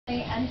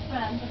and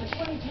friends of a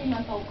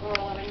 23-month-old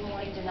girl are in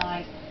mourning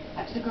tonight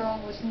after the girl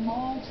was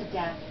mauled to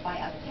death by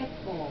a pit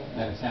bull.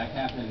 That attack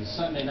happened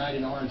Sunday night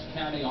in Orange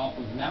County off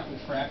of Mountain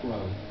Track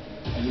Road.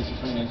 NBC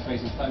 29's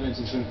Tracy Clemens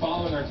has been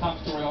following our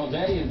top story all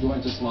day and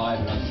joins us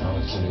live in our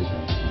Charlottesville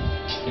newsroom.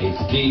 Hey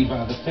Steve,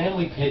 the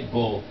family pit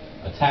bull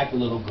attacked a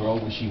little girl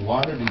when she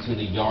wandered into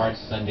the yard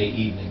Sunday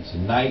evening.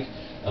 Tonight,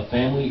 a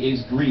family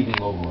is grieving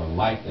over a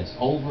life that's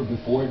over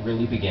before it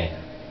really began.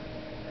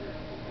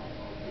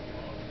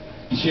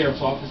 The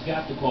sheriff's office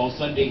got the call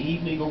Sunday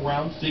evening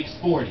around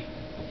 6:40.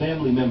 A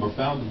family member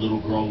found the little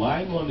girl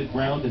lying on the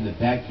ground in the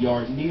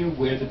backyard near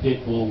where the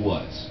pit bull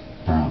was.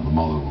 Apparently the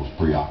mother was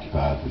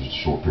preoccupied for just a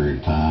short period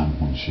of time.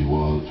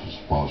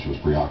 While she was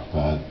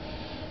preoccupied,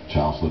 the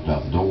child slipped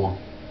out the door.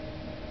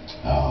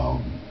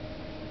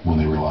 When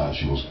they realized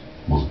she was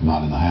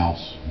not in the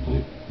house,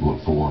 they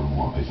looked for her,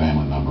 and a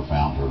family member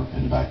found her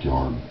in the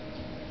backyard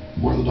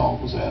where the dog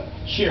was at.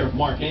 Sheriff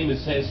Mark Amos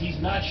says he's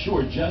not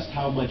sure just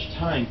how much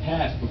time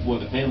passed before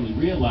the family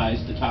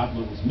realized the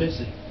toddler was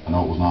missing. I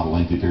know it was not a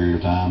lengthy period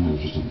of time, it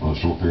was just a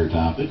short period of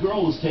time. The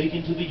girl was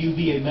taken to the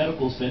UVA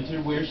Medical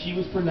Center where she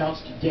was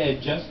pronounced dead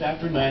just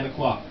after 9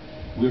 o'clock.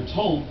 We're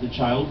told the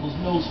child was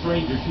no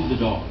stranger to the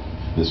dog.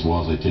 This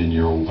was a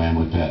 10-year-old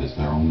family pet. It's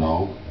their own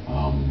dog.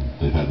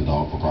 They've had the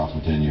dog for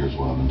approximately 10 years,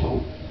 what I've been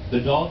told.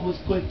 The dog was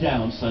put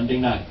down Sunday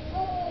night.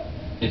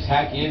 The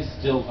attack is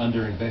still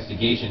under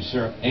investigation.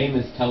 Sheriff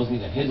Amos tells me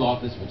that his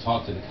office will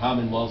talk to the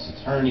Commonwealth's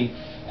attorney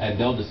and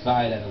they'll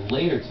decide at a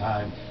later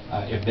time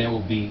if there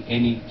will be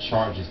any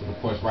charges. But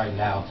of course right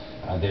now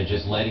they're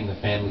just letting the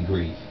family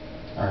grieve.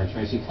 All right,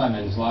 Tracy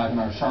Clemens live in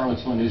our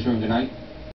Charlottesville newsroom tonight.